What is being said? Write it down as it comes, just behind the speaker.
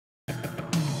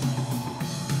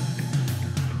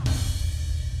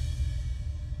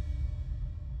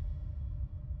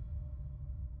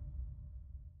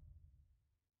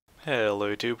Hello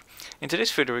YouTube. In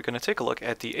today's video we're going to take a look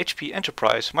at the HP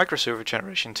Enterprise Microserver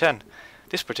Generation 10.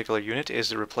 This particular unit is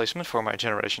the replacement for my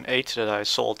Generation 8 that I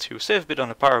sold to save a bit on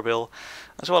the power bill,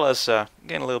 as well as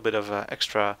gain a little bit of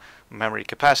extra memory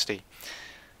capacity.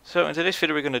 So in today's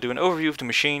video we're going to do an overview of the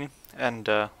machine, and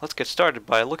let's get started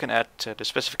by looking at the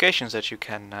specifications that you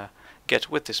can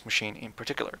get with this machine in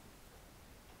particular.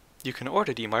 You can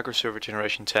order the Microserver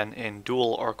Generation 10 in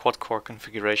dual or quad-core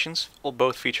configurations,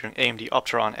 both featuring AMD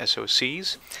Opteron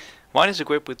SoCs. Mine is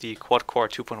equipped with the quad-core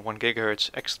 2.1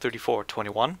 GHz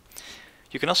X3421.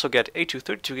 You can also get 8 to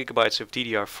 32 GB of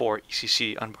DDR4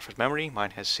 ECC unbuffered memory.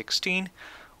 Mine has 16.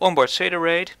 Onboard SATA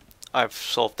RAID. I've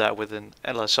solved that with an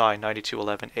LSI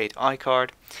 9211-8i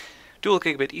card. Dual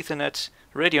gigabit Ethernet,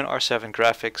 Radeon R7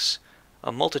 graphics,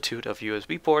 a multitude of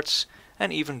USB ports,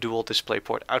 and even dual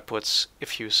DisplayPort outputs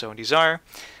if you so desire,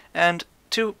 and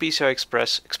 2 PCI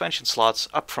Express expansion slots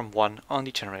up from 1 on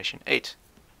the Generation 8.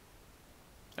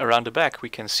 Around the back we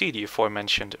can see the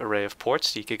aforementioned array of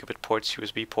ports, the gigabit ports,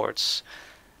 USB ports,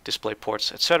 display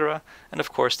ports, etc., and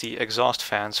of course the exhaust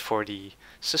fans for the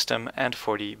system and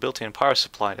for the built-in power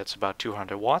supply that's about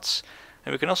 200 watts,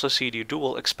 and we can also see the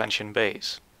dual expansion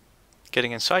bays.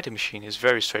 Getting inside the machine is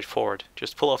very straightforward.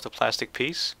 Just pull off the plastic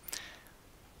piece,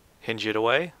 hinge it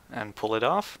away and pull it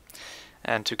off,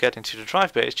 and to get into the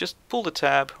drive base just pull the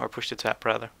tab, or push the tab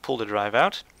rather, pull the drive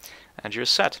out and you're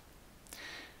set.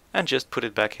 And just put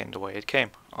it back in the way it came,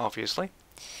 obviously.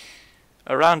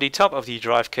 Around the top of the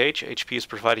drive cage, HP has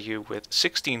provided you with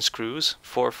 16 screws,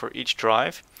 4 for each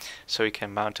drive, so you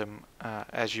can mount them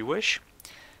as you wish.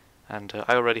 And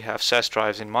I already have SAS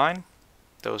drives in mine.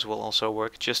 Those will also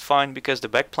work just fine because the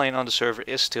backplane on the server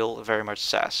is still very much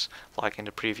SAS, like in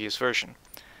the previous version.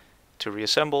 To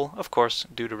reassemble, of course,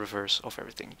 do the reverse of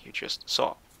everything you just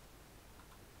saw.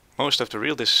 Most of the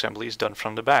real disassembly is done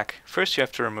from the back. First you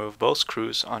have to remove both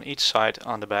screws on each side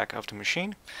on the back of the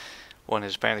machine. One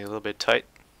is apparently a little bit tight.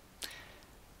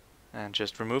 And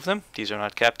just remove them. These are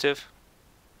not captive.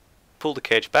 Pull the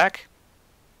cage back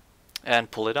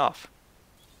and pull it off.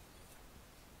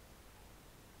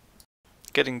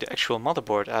 Getting the actual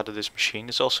motherboard out of this machine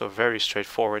is also very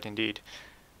straightforward indeed.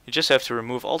 You just have to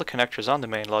remove all the connectors on the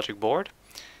main logic board.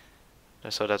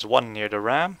 So that's one near the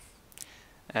RAM.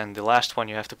 And the last one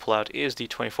you have to pull out is the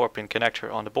 24-pin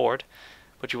connector on the board.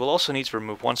 But you will also need to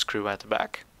remove one screw at the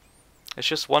back. It's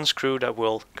just one screw that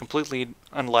will completely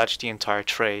unlatch the entire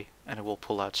tray and it will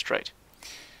pull out straight.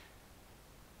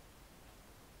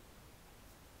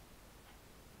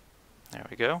 There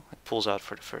we go. It pulls out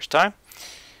for the first time.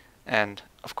 And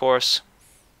of course,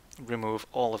 remove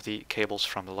all of the cables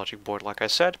from the logic board like I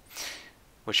said,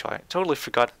 which I totally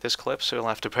forgot in this clip, so you'll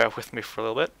have to bear with me for a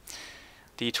little bit.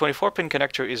 The 24-pin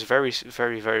connector is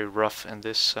very rough and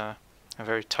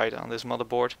very tight on this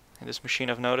motherboard in this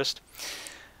machine, I've noticed.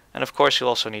 And of course you'll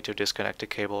also need to disconnect the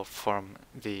cable from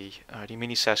the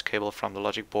mini SAS cable from the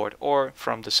logic board or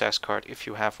from the SAS card if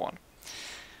you have one.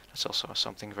 That's also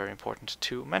something very important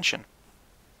to mention.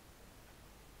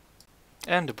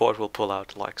 And the board will pull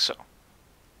out like so.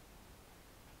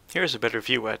 Here's a better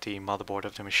view at the motherboard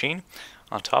of the machine.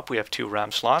 On top we have 2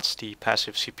 RAM slots, the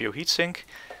passive CPU heatsink,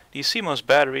 the CMOS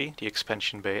battery, the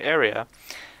expansion bay area,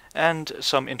 and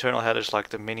some internal headers like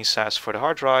the mini SAS for the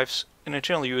hard drives, an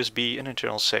internal USB, an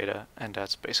internal SATA, and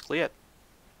that's basically it.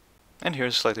 And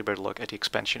here's a slightly better look at the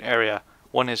expansion area.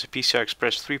 One is a PCI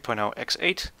Express 3.0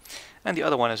 x8, and the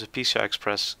other one is a PCI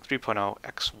Express 3.0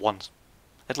 x1,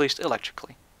 at least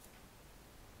electrically.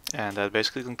 And that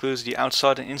basically concludes the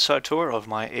outside and inside tour of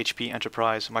my HP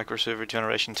Enterprise Microserver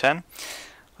Generation 10.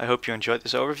 I hope you enjoyed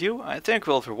this overview. I thank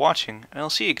you all for watching, and I'll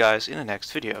see you guys in the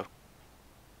next video.